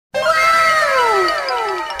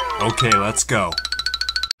Okay, let's go.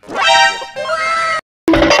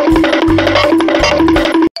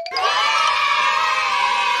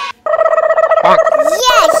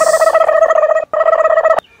 Yes!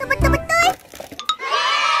 Betul-betul.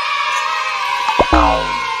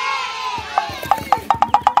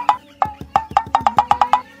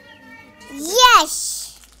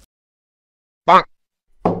 Yes!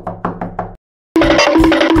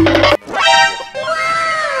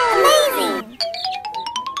 Amazing!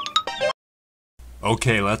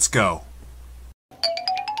 Okay, let's go.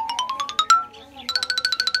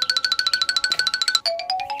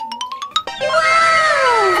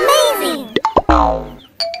 Amazing!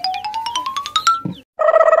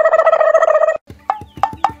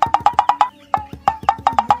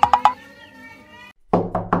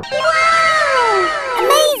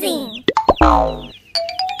 Amazing!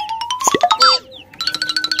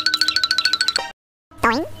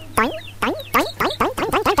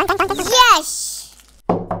 Yes!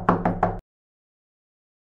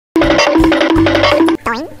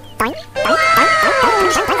 Amazing!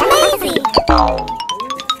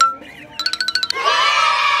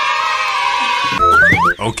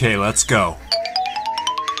 Okay, let's go.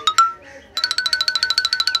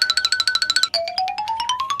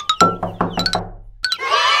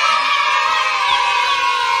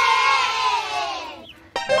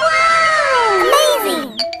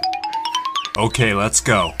 Amazing! Okay, let's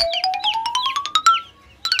go.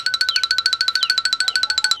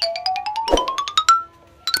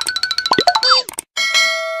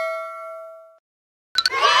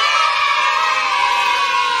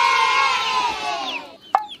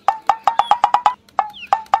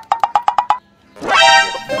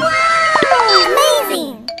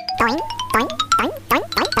 Amazing!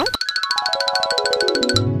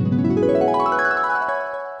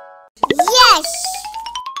 Yes!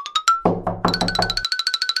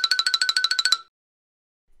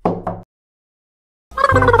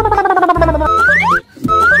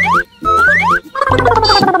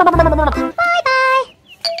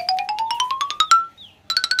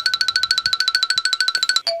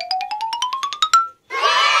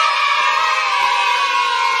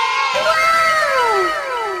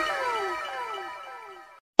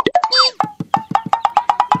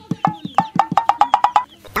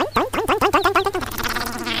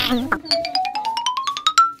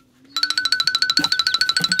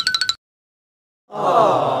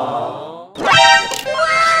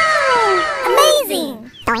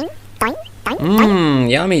 Bye-bye! Amazing!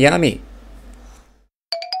 Yummy, yummy.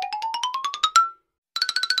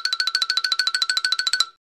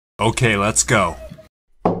 Okay, let's go.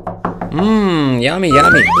 Yummy,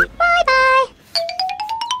 yummy. Bye-bye!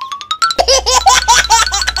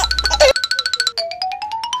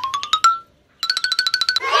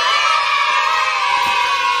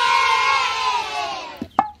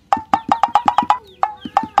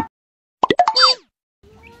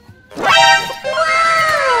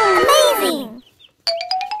 Amazing!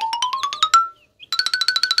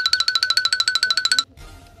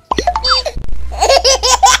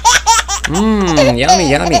 Yummy,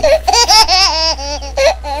 yummy.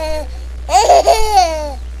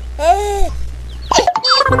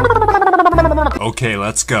 Okay,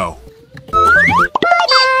 let's go.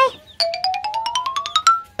 Bye-bye!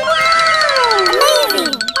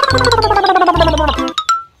 Amazing!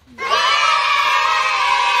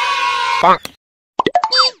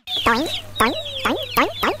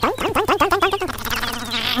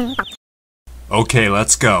 Okay,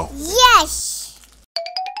 let's go. Yes!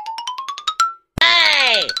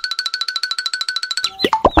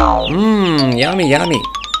 Yummy, yummy.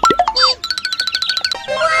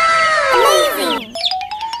 Amazing!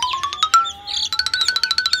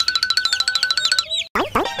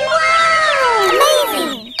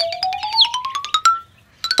 Amazing!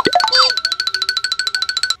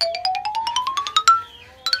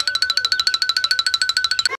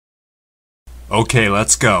 Okay,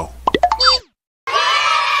 let's go.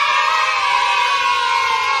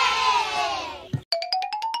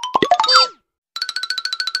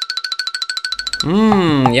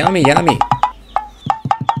 Yummy, yummy.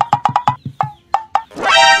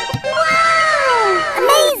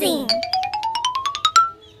 Amazing!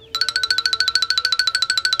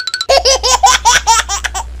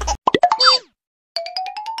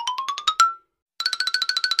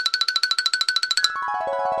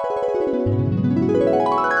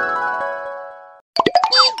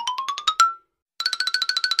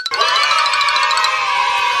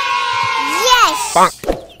 Yes!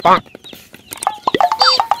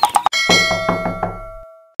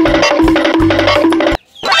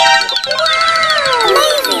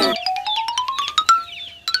 Amazing!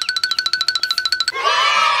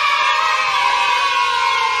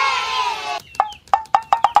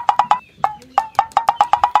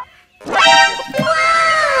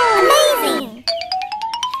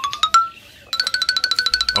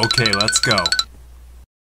 Okay, let's go.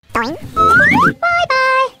 Bye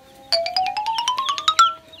bye.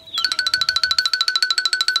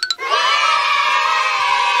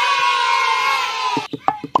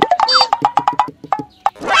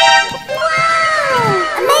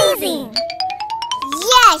 Amazing!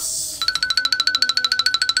 Yes!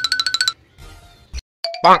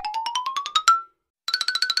 Bonk.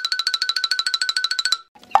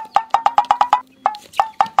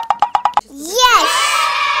 Yes!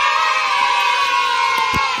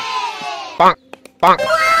 Bonk. Bonk.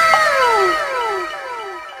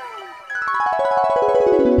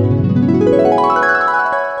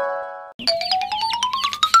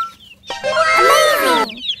 Amazing!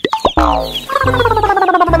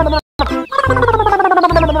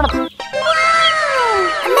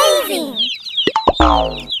 Amazing!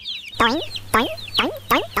 Doink, doink, doink, doink, doink,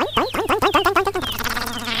 doink, doink, doink,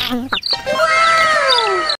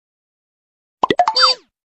 doink, doink, doink, doink.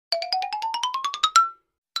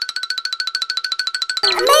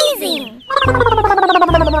 Amazing!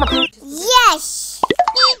 Yes!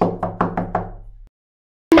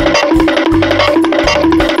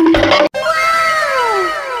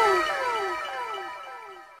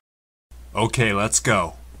 Okay, let's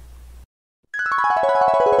go.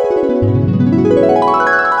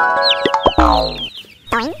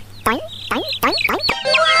 Doink, doink, doink, doink, doink.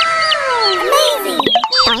 Amazing!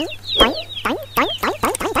 Doink, doink, doink, doink, doink,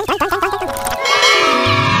 doink, doink, doink, doink, doink, doink, doink.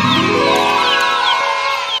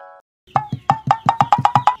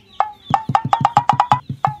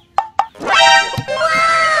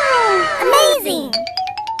 Amazing!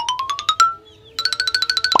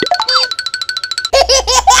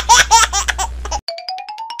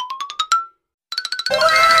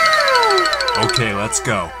 Okay, let's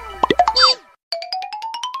go.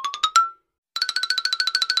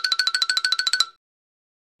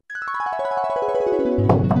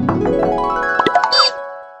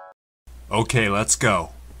 Okay, let's go.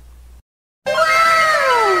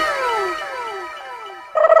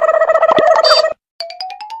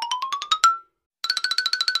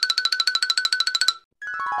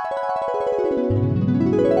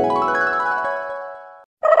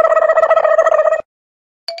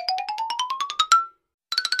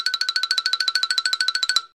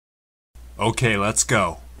 Okay, let's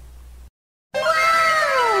go.